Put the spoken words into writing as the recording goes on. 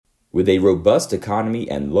With a robust economy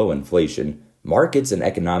and low inflation, markets and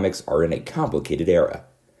economics are in a complicated era.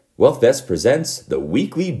 WealthVest presents The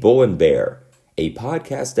Weekly Bull and Bear, a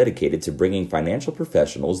podcast dedicated to bringing financial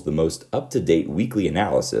professionals the most up-to-date weekly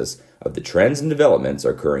analysis of the trends and developments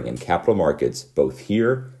occurring in capital markets both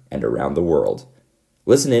here and around the world.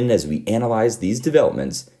 Listen in as we analyze these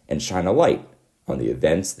developments and shine a light on the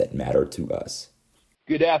events that matter to us.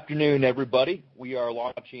 Good afternoon, everybody. We are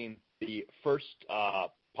launching the first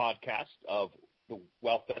podcast of the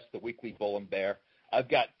WealthVest, the Weekly Bull and Bear. I've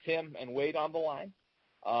got Tim and Wade on the line.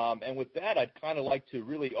 And with that, I'd kind of like to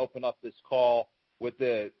really open up this call with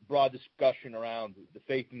the broad discussion around the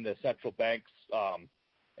faith in the central banks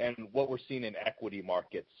and what we're seeing in equity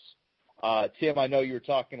markets. Tim, I know you were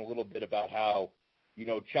talking a little bit about how,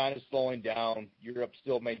 China's slowing down. Europe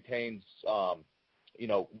still maintains,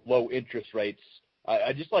 low interest rates.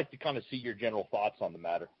 I'd just like to kind of see your general thoughts on the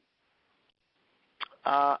matter.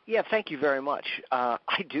 Thank you very much. I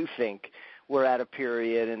do think we're at a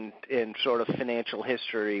period in sort of financial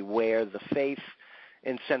history where the faith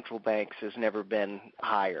in central banks has never been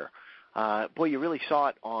higher. You really saw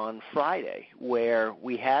it on Friday where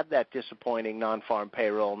we had that disappointing non-farm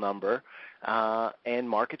payroll number and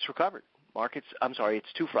markets recovered.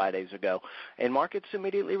 It's 2 Fridays ago, and markets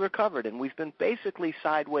immediately recovered, and we've been basically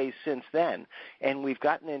sideways since then, and we've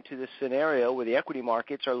gotten into this scenario where the equity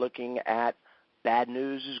markets are looking at bad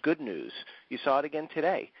news is good news. You saw it again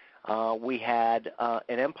today. We had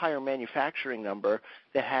an Empire Manufacturing number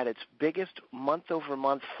that had its biggest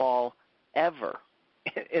month-over-month fall ever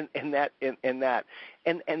in that.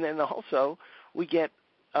 And then also we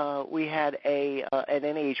had an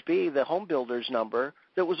NAHB, the home builders number,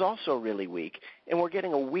 that was also really weak. And we're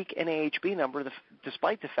getting a weak NAHB number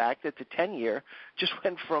despite the fact that the 10-year just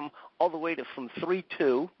went from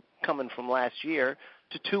 3.2 coming from last year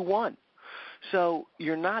to 2.1. So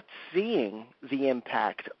you're not seeing the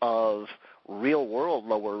impact of real-world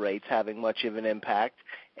lower rates having much of an impact,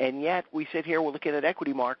 and yet we sit here, we're looking at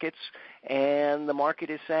equity markets, and the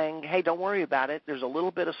market is saying, hey, don't worry about it. There's a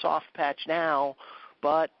little bit of soft patch now,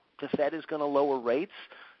 but the Fed is going to lower rates.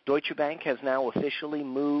 Deutsche Bank has now officially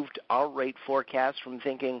moved our rate forecast from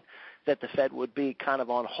thinking that the Fed would be kind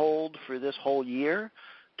of on hold for this whole year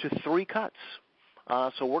to 3 cuts.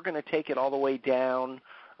 So we're going to take it all the way down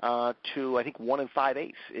to, I think, 1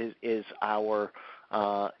 5/8 is our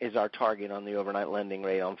target on the overnight lending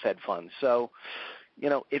rate on Fed funds. So,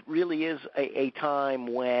 it really is a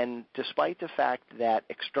time when, despite the fact that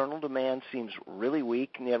external demand seems really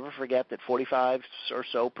weak, never forget that 45% or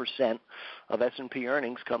so of S&P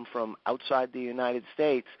earnings come from outside the United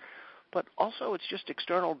States, but also it's just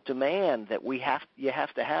external demand that you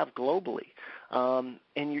have to have globally. And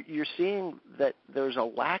you're seeing that there's a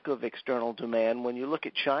lack of external demand when you look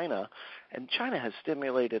at China, and China has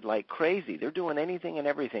stimulated like crazy. They're doing anything and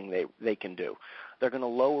everything they can do. They're going to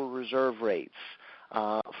lower reserve rates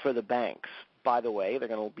for the banks. By the way, they're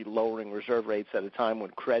going to be lowering reserve rates at a time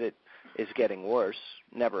when credit is getting worse.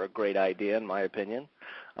 Never a great idea, in my opinion.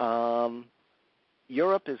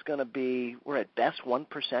 Europe is going to be, we're at best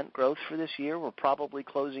 1% growth for this year. We're probably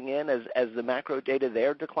closing in as the macro data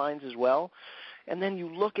there declines as well. And then you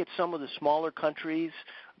look at some of the smaller countries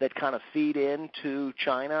that kind of feed into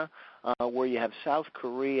China, where you have South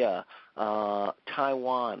Korea,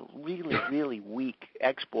 Taiwan, really, really weak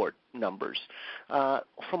export numbers.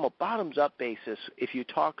 From a bottoms-up basis, if you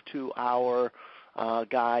talk to our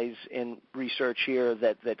guys in research here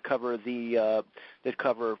that cover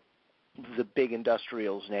the big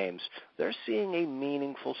industrials names, they're seeing a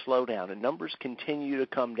meaningful slowdown, and numbers continue to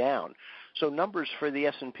come down. So numbers for the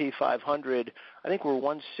S&P 500, I think were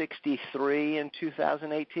 163 in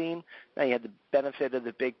 2018. Now you had the benefit of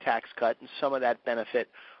the big tax cut, and some of that benefit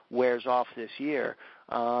wears off this year.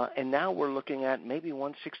 And now we're looking at maybe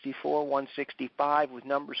 164, 165 with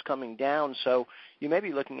numbers coming down. So you may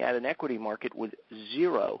be looking at an equity market with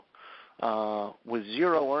zero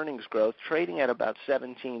earnings growth, trading at about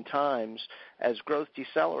 17 times as growth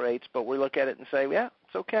decelerates, but we look at it and say, yeah,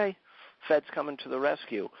 it's okay. Fed's coming to the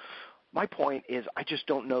rescue. My point is I just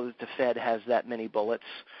don't know that the Fed has that many bullets.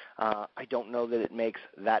 I don't know that it makes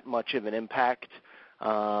that much of an impact.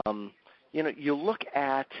 You look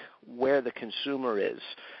at where the consumer is.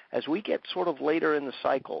 As we get sort of later in the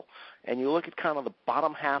cycle, and you look at kind of the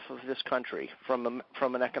bottom half of this country from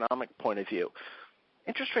an economic point of view,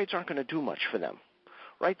 interest rates aren't going to do much for them,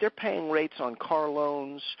 right? They're paying rates on car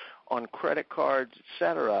loans, on credit cards, et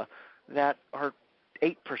cetera, that are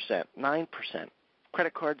 8%, 9%,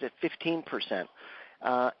 credit cards at 15%.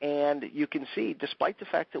 And you can see, despite the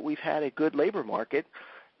fact that we've had a good labor market,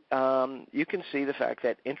 you can see the fact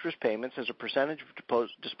that interest payments as a percentage of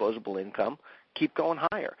disposable income keep going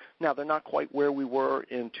higher. Now, they're not quite where we were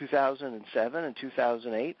in 2007 and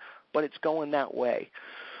 2008, but it's going that way.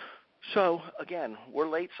 So, again, we're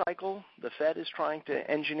late cycle. The Fed is trying to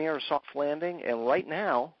engineer a soft landing, and right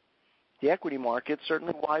now, the equity market,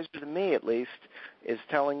 certainly wiser than me at least, is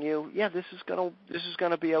telling you, yeah, this is going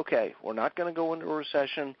to be okay. We're not going to go into a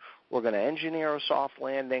recession. We're going to engineer a soft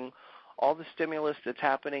landing. All the stimulus that's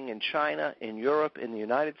happening in China, in Europe, in the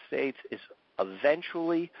United States is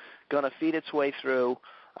eventually going to feed its way through,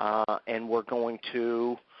 and we're going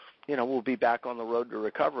to, we'll be back on the road to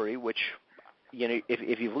recovery, which,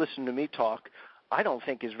 if you've listened to me talk, I don't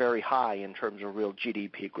think is very high in terms of real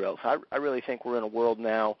GDP growth. I really think we're in a world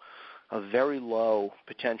now of very low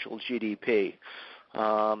potential GDP.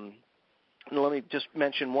 Let me just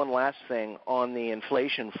mention one last thing on the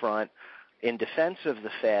inflation front. In defense of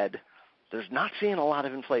the Fed, there's not seeing a lot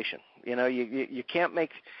of inflation. You can't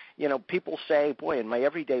make, people say, boy, in my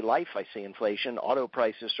everyday life I see inflation. Auto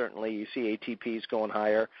prices, certainly, you see ATPs going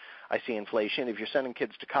higher. I see inflation. If you're sending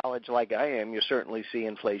kids to college like I am, you certainly see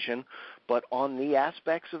inflation. But on the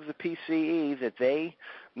aspects of the PCE that they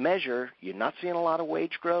measure, you're not seeing a lot of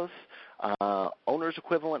wage growth. Owner's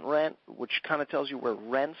equivalent rent, which kind of tells you where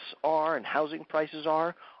rents are and housing prices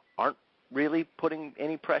aren't really putting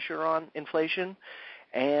any pressure on inflation.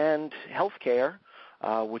 And healthcare,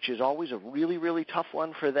 which is always a really, really tough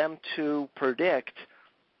one for them to predict,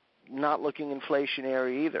 not looking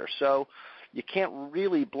inflationary either. So you can't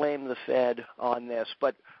really blame the Fed on this.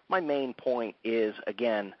 But my main point is,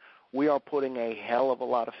 again, we are putting a hell of a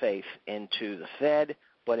lot of faith into the Fed,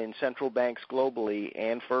 but in central banks globally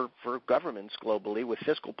and for governments globally with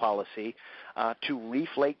fiscal policy to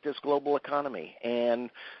reflate this global economy. And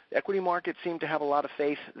equity markets seem to have a lot of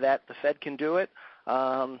faith that the Fed can do it.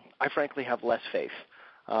 I frankly have less faith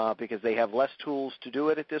because they have less tools to do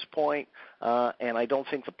it at this point, and I don't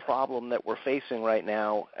think the problem that we're facing right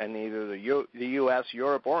now in either the U.S.,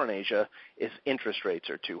 Europe, or in Asia is interest rates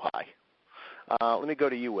are too high. Let me go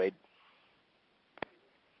to you, Wade.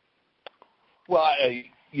 Well,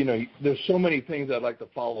 there's so many things I'd like to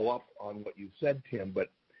follow up on what you said, Tim, but,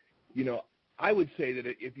 I would say that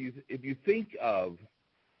if you think of,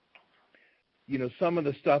 some of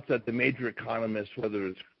the stuff that the major economists, whether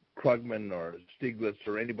it's Krugman or Stiglitz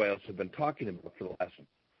or anybody else have been talking about for the last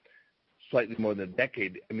slightly more than a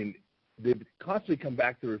decade, I mean, they've constantly come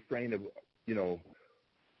back to the refrain of,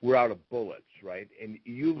 we're out of bullets, right? And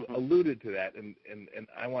you've alluded to that, and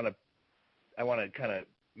I want to kind of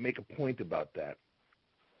make a point about that.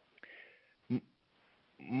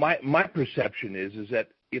 My perception is that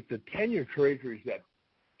if the 10-year Treasury is at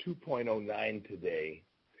 2.09 today,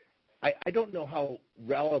 I don't know how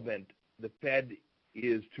relevant the Fed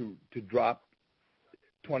is to drop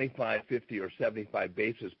 25, 50, or 75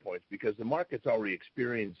 basis points because the market's already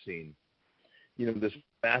experiencing, this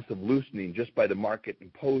massive loosening just by the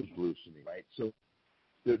market-imposed loosening, right? So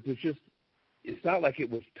there's just, it's not like it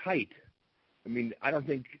was tight. I mean, I don't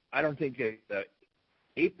think at the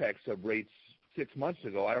apex of rates 6 months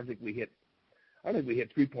ago, I don't think we hit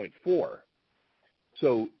 3.4.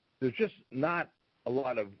 So there's just not a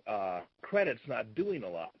lot of credit's not doing a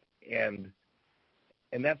lot, and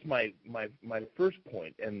that's my first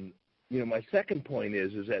point. And my second point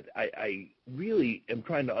is that I really am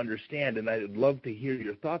trying to understand, and I'd love to hear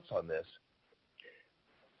your thoughts on this.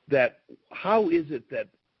 That how is it that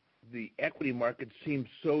the equity market seems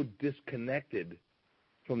so disconnected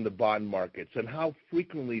from the bond markets, and how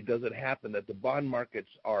frequently does it happen that the bond markets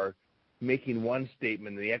are making one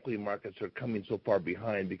statement and the equity markets are coming so far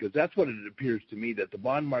behind? Because that's what it appears to me, that the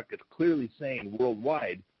bond market's clearly saying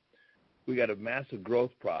worldwide we got a massive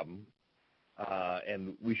growth problem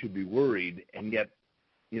and we should be worried, and yet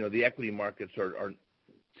the equity markets are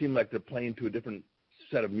seem like they're playing to a different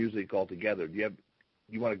set of music altogether. Do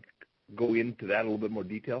you want to go into that a little bit more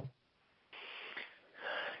detail?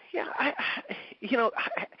 Yeah,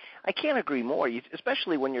 I can't agree more,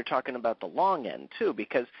 especially when you're talking about the long end, too,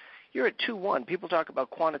 because you're at 2-1. People talk about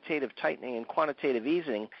quantitative tightening and quantitative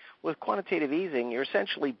easing. With quantitative easing, you're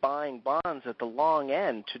essentially buying bonds at the long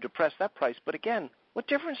end to depress that price. But again, what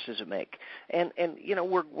difference does it make? And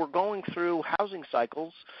we're going through housing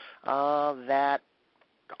cycles that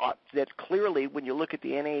clearly, when you look at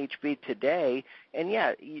the NAHB today, and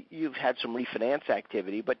yeah, you've had some refinance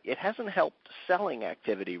activity, but it hasn't helped selling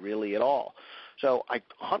activity really at all. So I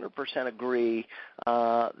 100% agree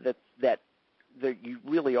that you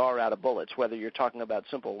really are out of bullets, whether you're talking about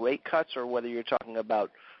simple rate cuts or whether you're talking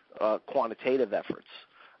about quantitative efforts.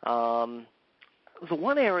 The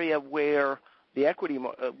one area where the equity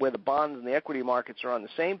where the bonds and the equity markets are on the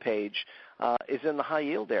same page is in the high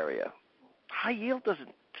yield area. High yield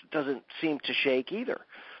doesn't seem to shake either.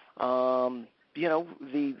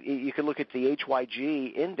 You can look at the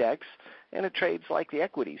HYG index, and it trades like the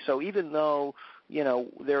equity. So even though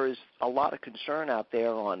there is a lot of concern out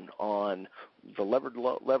there on the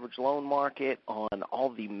leveraged loan market, on all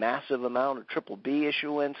the massive amount of triple B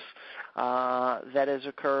issuance that has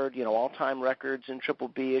occurred, all-time records in triple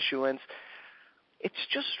B issuance, it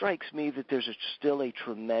just strikes me that there's still a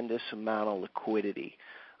tremendous amount of liquidity.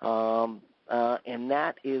 And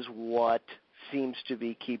that is what seems to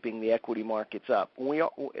be keeping the equity markets up. When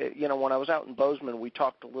I was out in Bozeman, we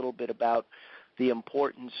talked a little bit about the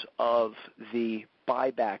importance of the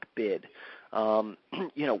buyback bid.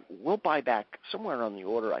 We'll buy back somewhere on the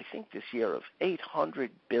order, I think, this year of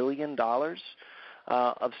 $800 billion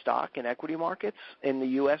of stock in equity markets, in the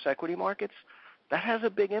U.S. equity markets. That has a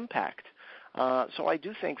big impact. So I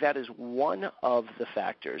do think that is one of the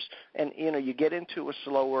factors. And, you get into a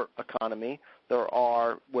slower economy,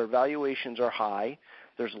 where valuations are high,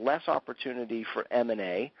 there's less opportunity for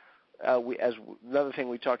M&A. Another thing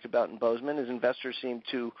we talked about in Bozeman is investors seem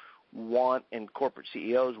to want, and corporate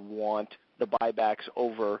CEOs want, the buybacks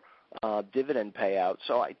over dividend payouts.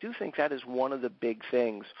 So I do think that is one of the big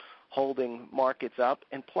things holding markets up.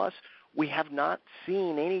 And plus, we have not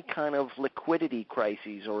seen any kind of liquidity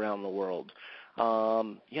crises around the world.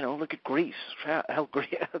 Look at Greece.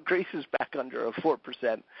 Greece is back under a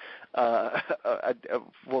 4%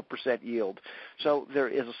 yield. So there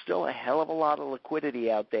is still a hell of a lot of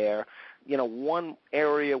liquidity out there. One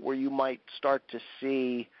area where you might start to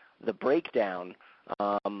see the breakdown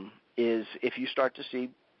is if you start to see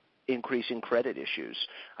increasing credit issues.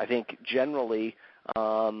 I think generally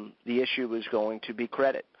the issue is going to be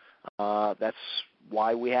credit. That's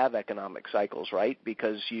why we have economic cycles, right?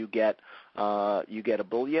 Because you get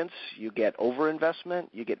ebullience, you get overinvestment,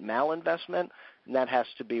 you get malinvestment, and that has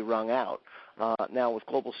to be wrung out. Now, with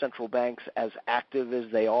global central banks as active as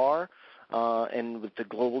they are, and with the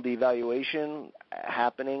global devaluation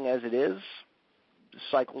happening as it is,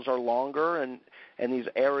 cycles are longer, and these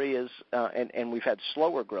areas, and we've had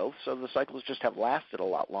slower growth, so the cycles just have lasted a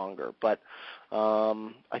lot longer. But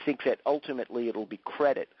I think that ultimately it'll be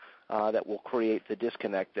credit that will create the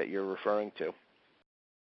disconnect that you're referring to.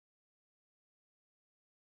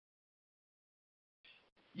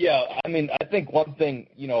 Yeah, I think one thing,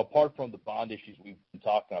 apart from the bond issues we've been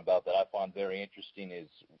talking about that I find very interesting is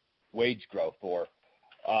wage growth, or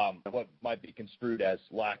what might be construed as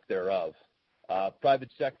lack thereof. Private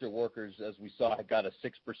sector workers, as we saw, got a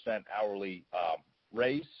 6% hourly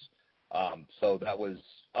raise, so that was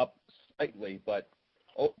up slightly, but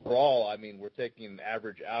overall, we're taking an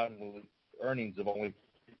average annual earnings of only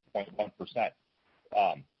 3.1%.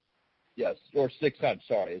 Yes, or 6 cents,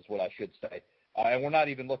 sorry, is what I should say. And we're not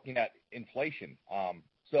even looking at inflation.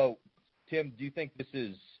 So, Tim, do you think this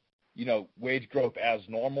is, wage growth as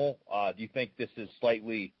normal? Do you think this is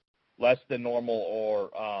slightly less than normal, or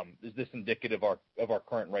is this indicative of our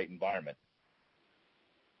current rate environment?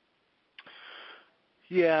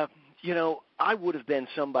 Yeah, I would have been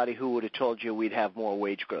somebody who would have told you we'd have more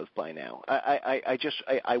wage growth by now.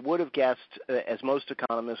 I would have guessed, as most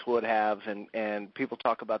economists would have, and people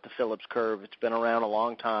talk about the Phillips curve. It's been around a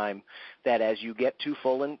long time. That as you get to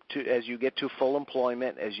full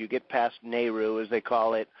employment, as you get past NAIRU, as they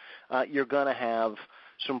call it, you're going to have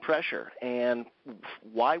some pressure. And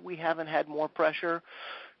why we haven't had more pressure?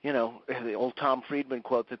 The old Tom Friedman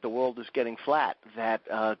quote that the world is getting flat, that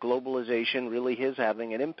globalization really is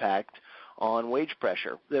having an impact on wage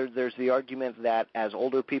pressure. There's the argument that as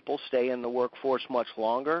older people stay in the workforce much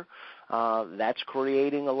longer, that's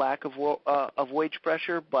creating a lack of wage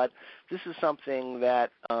pressure, but this is something that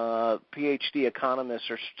PhD economists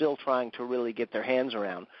are still trying to really get their hands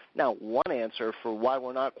around. Now, one answer for why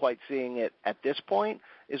we're not quite seeing it at this point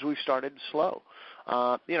is we've started slow.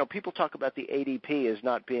 People talk about the ADP as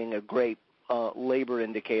not being a great labor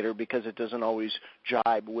indicator because it doesn't always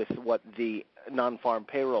jibe with what the non-farm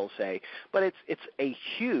payrolls say. But it's a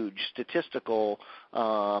huge statistical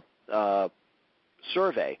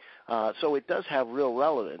survey. So it does have real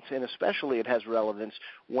relevance, and especially it has relevance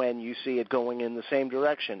when you see it going in the same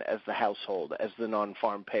direction as the household, as the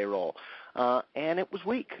non-farm payroll. And it was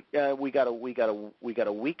weak. We got a weak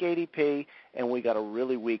ADP, and we got a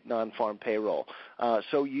really weak non-farm payroll.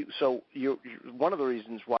 So one of the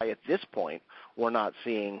reasons why at this point we're not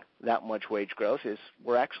seeing that much wage growth is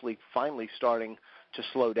we're actually finally starting to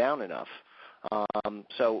slow down enough.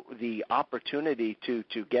 So the opportunity to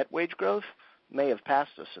get wage growth may have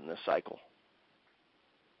passed us in this cycle.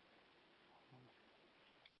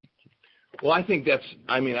 Well, I think that's.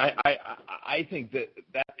 I mean, I think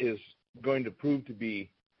that is going to prove to be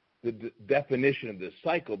the definition of this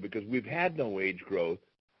cycle, because we've had no wage growth,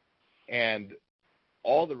 and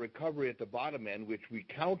all the recovery at the bottom end, which we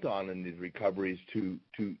count on in these recoveries to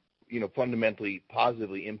fundamentally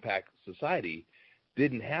positively impact society,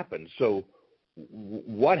 didn't happen. So,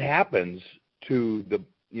 what happens to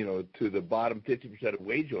the bottom 50% of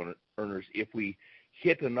wage earners if we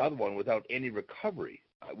hit another one without any recovery?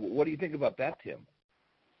 What do you think about that, Tim?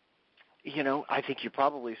 I think you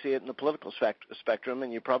probably see it in the political spectrum,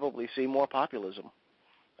 and you probably see more populism.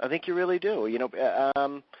 I think you really do.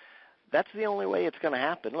 That's the only way it's going to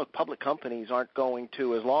happen. Look, public companies aren't going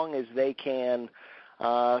to, as long as they can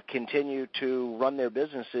continue to run their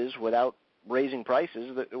businesses without raising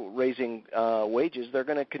prices, raising wages, they're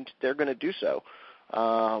going to do so.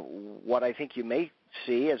 What I think you may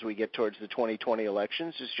see as we get towards the 2020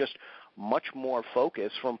 elections is just much more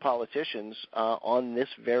focus from politicians on this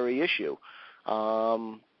very issue.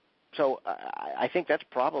 So I think that's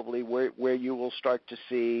probably where you will start to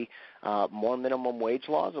see more minimum wage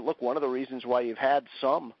laws. And look, one of the reasons why you've had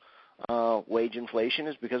some wage inflation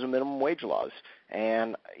is because of minimum wage laws.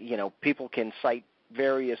 And, people can cite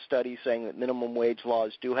various studies saying that minimum wage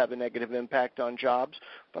laws do have a negative impact on jobs,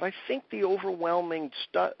 but I think the overwhelming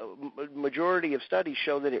majority of studies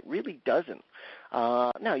show that it really doesn't.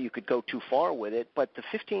 Now, you could go too far with it, but the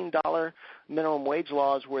 $15 minimum wage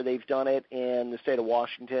laws where they've done it in the state of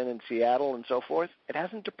Washington and Seattle and so forth, it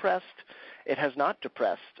has not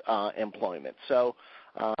depressed employment. So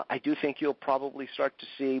I do think you'll probably start to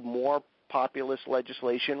see more populist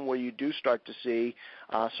legislation where you do start to see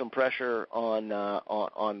some pressure on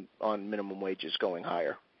minimum wages going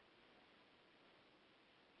higher.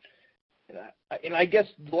 And I guess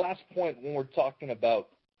the last point when we're talking about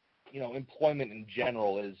employment in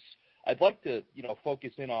general is I'd like to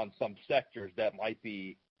focus in on some sectors that might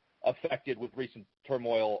be affected with recent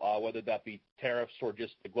turmoil, whether that be tariffs or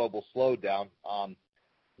just the global slowdown.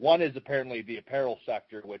 One is apparently the apparel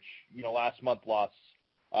sector, which last month lost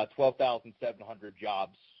 12,700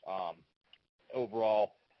 jobs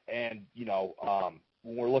overall, and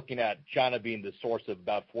when we're looking at China being the source of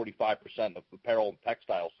about 45% of apparel and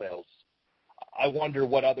textile sales, I wonder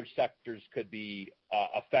what other sectors could be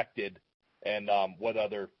affected, and what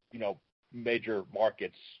other major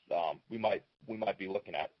markets we might be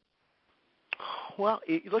looking at. Well,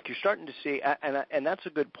 look, you're starting to see, and that's a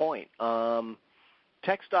good point.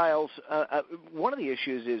 Textiles, one of the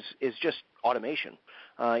issues is just automation.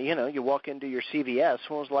 You walk into your CVS.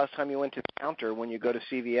 When was the last time you went to the counter when you go to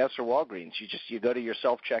CVS or Walgreens? You go to your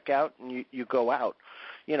self-checkout and you go out.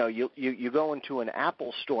 You go into an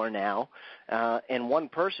Apple store now, and one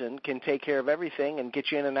person can take care of everything and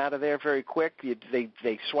get you in and out of there very quick.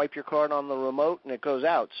 They swipe your card on the remote and it goes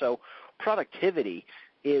out. So productivity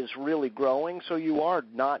is really growing, so you are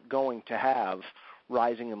not going to have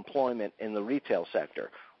rising employment in the retail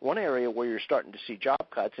sector. One area where you're starting to see job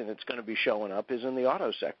cuts, and it's going to be showing up, is in the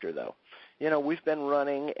auto sector, though. We've been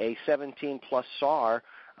running a 17-plus SAR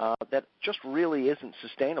that just really isn't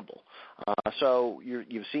sustainable. So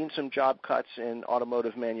you've seen some job cuts in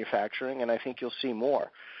automotive manufacturing, and I think you'll see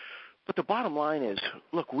more. But the bottom line is,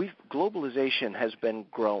 look, globalization has been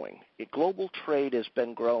growing. Global trade has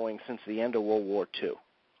been growing since the end of World War II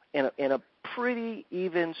in a pretty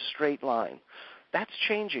even straight line. That's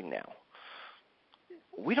changing now.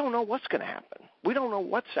 We don't know what's going to happen. We don't know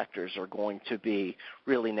what sectors are going to be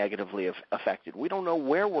really negatively affected. We don't know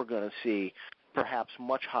where we're going to see perhaps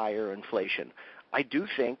much higher inflation. I do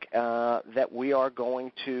think that we are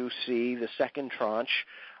going to see the second tranche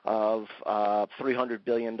of $300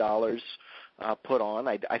 billion put on.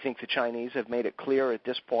 I think the Chinese have made it clear at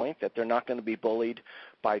this point that they're not going to be bullied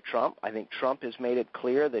by Trump. I think Trump has made it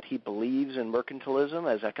clear that he believes in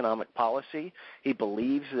mercantilism as economic policy. He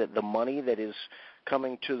believes that the money that is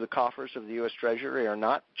coming to the coffers of the U.S. Treasury are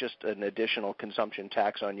not just an additional consumption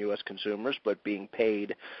tax on U.S. consumers, but being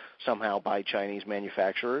paid somehow by Chinese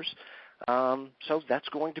manufacturers. So that's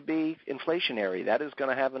going to be inflationary. That is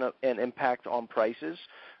going to have an impact on prices,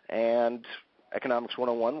 and Economics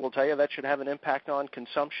 101 will tell you that should have an impact on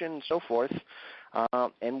consumption and so forth,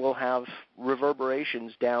 and will have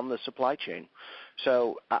reverberations down the supply chain.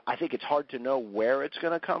 So I think it's hard to know where it's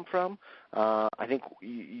going to come from. I think,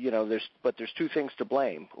 there's two things to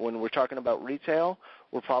blame. When we're talking about retail,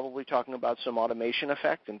 we're probably talking about some automation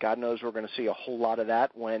effect, and God knows we're going to see a whole lot of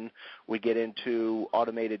that when we get into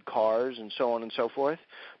automated cars and so on and so forth.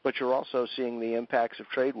 But you're also seeing the impacts of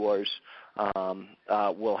trade wars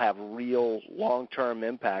will have real long-term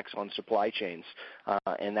impacts on supply chains,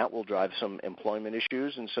 and that will drive some employment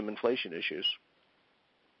issues and some inflation issues.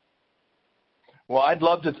 Well, I'd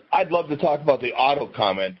love to talk about the auto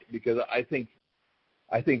comment, because I think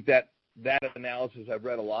that analysis, I've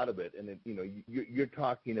read a lot of it, and it, you're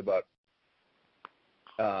talking about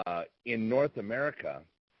in North America,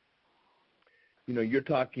 you're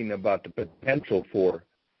talking about the potential for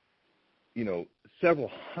several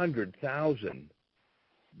 100,000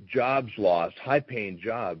 jobs lost, high-paying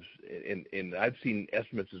jobs, and I've seen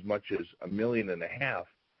estimates as much as 1.5 million,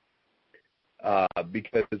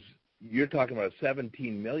 because you're talking about a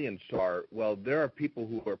 17 million SAAR. Well, there are people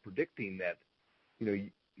who are predicting that,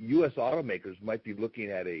 U.S. automakers might be looking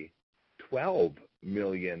at a 12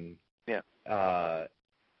 million. Yeah.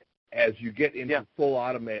 As you get into full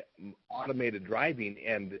automated driving,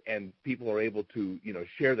 and people are able to,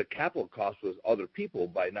 share the capital costs with other people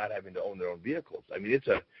by not having to own their own vehicles. I mean, it's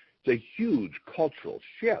a huge cultural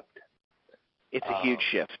shift. It's a huge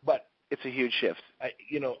shift. But it's a huge shift.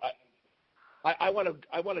 I want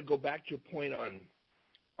to go back to your point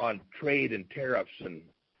on trade and tariffs,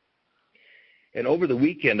 and over the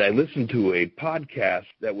weekend I listened to a podcast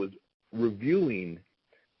that was reviewing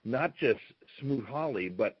not just Smoot-Hawley,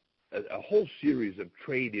 but a whole series of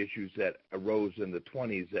trade issues that arose in the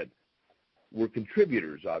 20s that were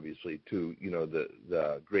contributors, obviously, to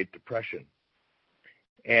the Great Depression,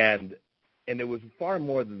 and it was far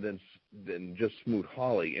more than just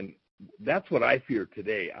Smoot-Hawley, and that's what I fear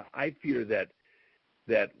today. I fear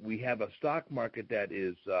that we have a stock market that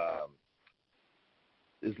is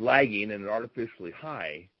lagging and artificially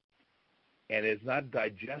high, and has not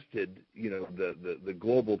digested, the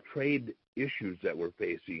global trade issues that we're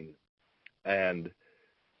facing, and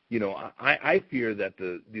I fear that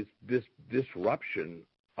this disruption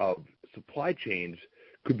of supply chains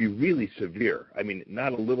could be really severe. I mean,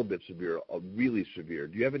 not a little bit severe, really severe.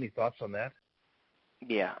 Do you have any thoughts on that?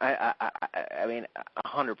 Yeah, I mean,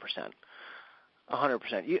 100%.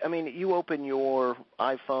 100%. You open your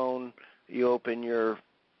iPhone, you open your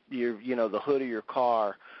the hood of your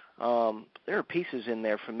car. There are pieces in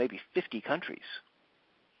there from maybe 50 countries.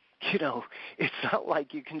 It's not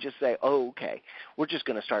like you can just say, oh, okay, we're just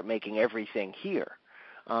going to start making everything here.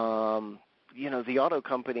 The auto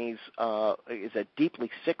companies is a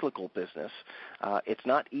deeply cyclical business. It's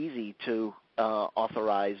not easy to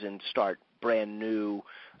authorize and start brand new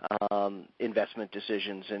investment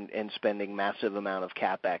decisions and spending massive amount of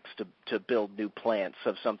CapEx to build new plants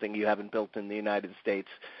of something you haven't built in the United States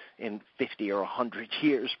in 50 or 100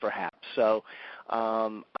 years, perhaps. So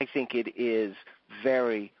I think it is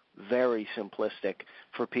very, very simplistic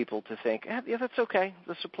for people to think, yeah, that's okay.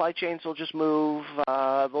 The supply chains will just move.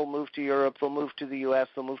 They'll move to Europe. They'll move to the U.S.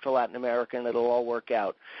 They'll move to Latin America, and it'll all work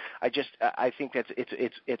out. I think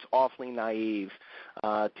it's awfully naive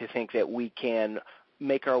to think that we can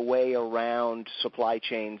make our way around supply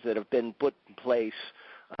chains that have been put in place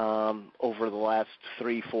over the last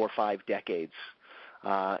 3, 4, 5 decades.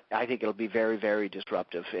 I think it'll be very, very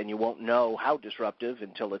disruptive, and you won't know how disruptive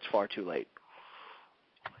until it's far too late.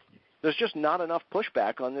 There's just not enough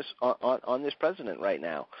pushback on this president right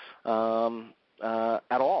now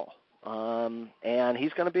at all, and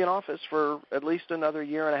he's going to be in office for at least another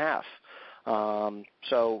year and a half.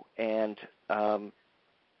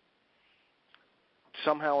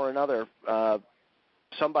 Somehow or another,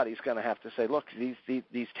 somebody's going to have to say, look,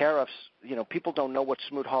 these tariffs, people don't know what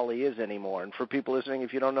Smoot-Hawley is anymore. And for people listening,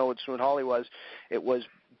 if you don't know what Smoot-Hawley was, it was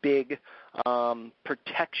big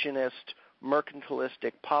protectionist,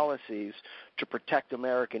 mercantilistic policies to protect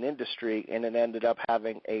American industry, and it ended up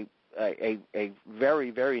having a very,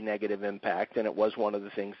 very negative impact, and it was one of the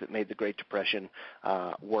things that made the Great Depression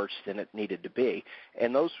worse than it needed to be.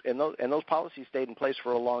 And those policies stayed in place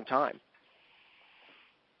for a long time.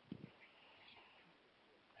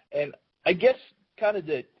 And I guess kind of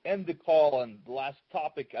to end the call on the last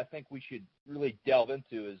topic I think we should really delve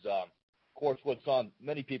into is, of course, what's on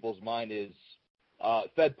many people's mind is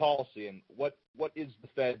Fed policy, and what is the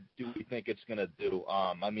Fed, do we think it's going to do?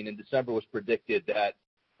 In December was predicted that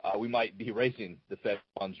we might be raising the Fed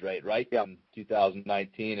funds rate, right, in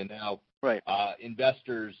 2019, and now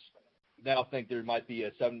investors now think there might be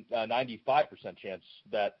a 95% chance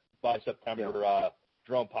that by September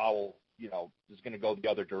Jerome Powell, is going to go the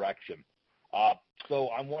other direction. So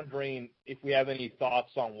I'm wondering if we have any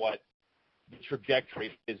thoughts on what the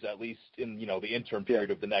trajectory is, at least in, the interim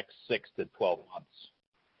period of the next 6 to 12 months.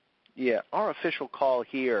 Yeah, our official call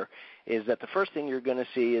here is that the first thing you're going to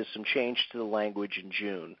see is some change to the language in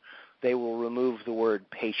June. They will remove the word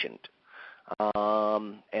patient.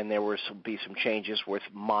 And there will be some changes with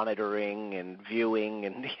monitoring and viewing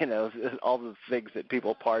and, all the things that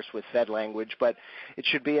people parse with Fed language. But it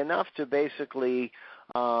should be enough to basically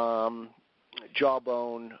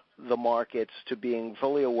jawbone the markets to being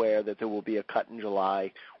fully aware that there will be a cut in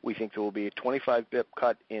July. We think there will be a 25 bip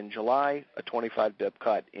cut in July, a 25 bip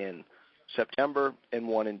cut in September, and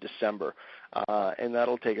one in December. And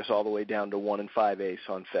that'll take us all the way down to 1 5/8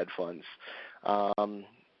 on Fed funds.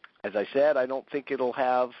 As I said, I don't think it'll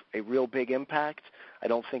have a real big impact. I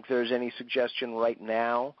don't think there's any suggestion right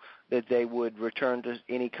now that they would return to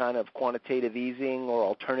any kind of quantitative easing or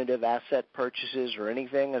alternative asset purchases or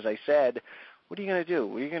anything. As I said, what are you going to do?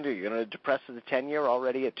 What are you going to do? You're going to depress the 10-year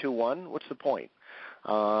already at 2.1? What's the point?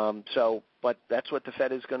 But that's what the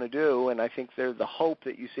Fed is going to do, and I think the hope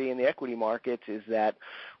that you see in the equity markets is that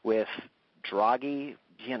with Draghi,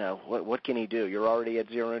 what can he do? You're already at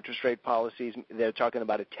zero interest rate policies. They're talking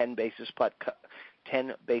about a 10 basis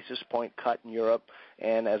point cut in Europe.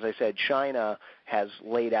 And as I said, China has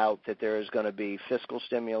laid out that there is going to be fiscal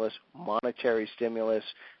stimulus, monetary stimulus,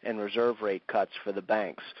 and reserve rate cuts for the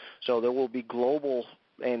banks. So there will be global,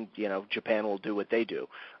 and Japan will do what they do.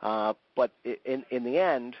 But in the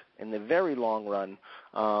end, in the very long run,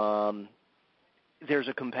 there's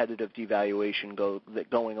a competitive devaluation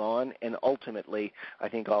going on, and ultimately I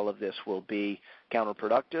think all of this will be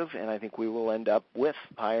counterproductive, and I think we will end up with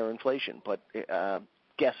higher inflation. But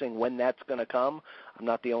guessing when that's going to come, I'm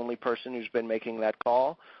not the only person who's been making that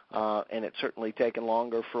call, and it's certainly taken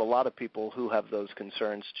longer for a lot of people who have those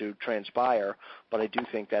concerns to transpire, but I do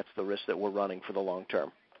think that's the risk that we're running for the long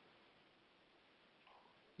term.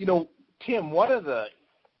 Tim, one of the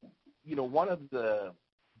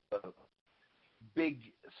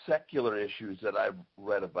big secular issues that I've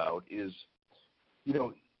read about is,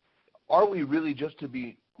 are we really just to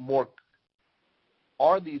be more,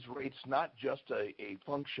 are these rates not just a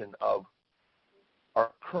function of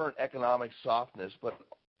our current economic softness, but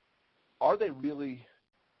are they really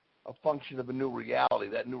a function of a new reality,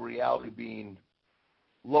 that new reality being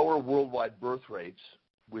lower worldwide birth rates,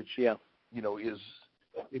 which, is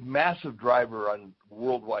a massive driver on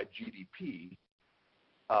worldwide GDP,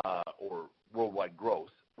 or worldwide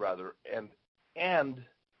growth rather, and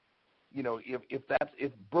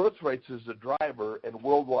if birth rates is the driver and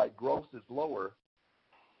worldwide growth is lower,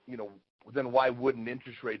 then why wouldn't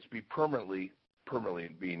interest rates be permanently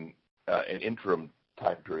being an interim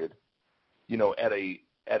time period, at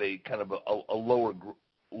a kind of a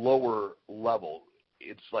lower level?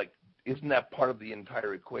 It's like, isn't that part of the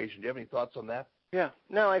entire equation? Do you have any thoughts on that? Yeah,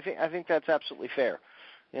 no, I think that's absolutely fair.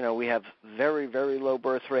 We have very, very low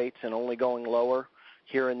birth rates and only going lower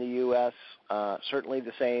here in the U.S. Certainly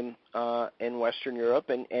the same in Western Europe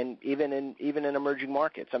and even in emerging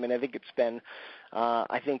markets. I mean, I think it's been,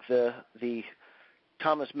 I think the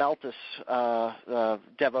Thomas Malthus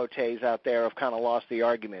devotees out there have kind of lost the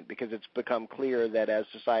argument, because it's become clear that as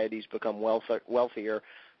societies become wealthier,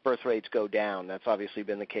 birth rates go down. That's obviously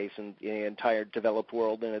been the case in the entire developed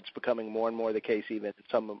world, and it's becoming more and more the case even in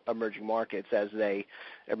some emerging markets as they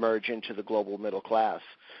emerge into the global middle class.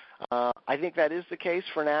 I think that is the case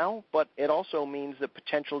for now, but it also means that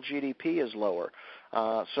potential GDP is lower.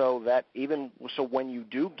 So when you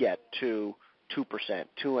do get to 2%,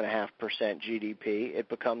 2.5% GDP, it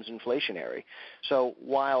becomes inflationary. So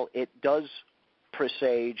while it does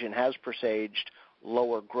presage and has presaged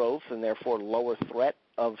lower growth and therefore lower threat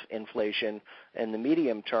of inflation in the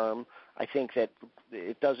medium term, I think that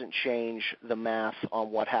it doesn't change the math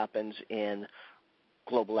on what happens in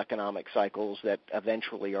global economic cycles that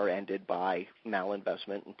eventually are ended by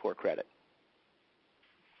malinvestment and poor credit.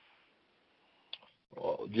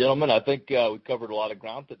 Well, gentlemen, I think we covered a lot of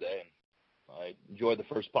ground today, and I enjoyed the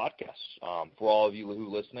first podcast. For all of you who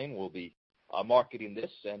are listening, we'll be marketing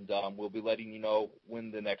this, and we'll be letting you know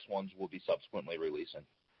when the next ones will be subsequently releasing.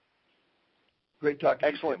 Great talking.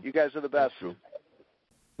 Excellent. You guys are the best.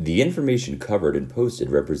 The information covered and posted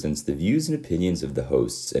represents the views and opinions of the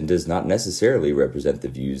hosts and does not necessarily represent the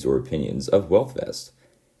views or opinions of WealthVest.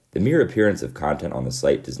 The mere appearance of content on the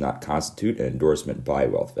site does not constitute an endorsement by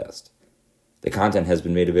WealthVest. The content has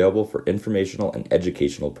been made available for informational and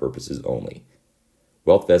educational purposes only.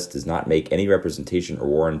 WealthVest does not make any representation or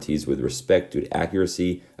warranties with respect to the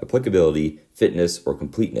accuracy, applicability, fitness, or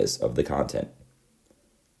completeness of the content.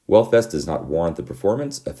 WealthVest does not warrant the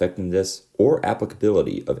performance, effectiveness, or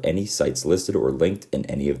applicability of any sites listed or linked in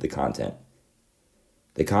any of the content.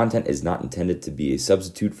 The content is not intended to be a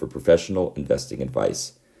substitute for professional investing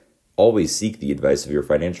advice. Always seek the advice of your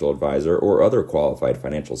financial advisor or other qualified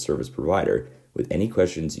financial service provider with any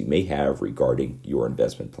questions you may have regarding your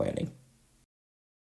investment planning.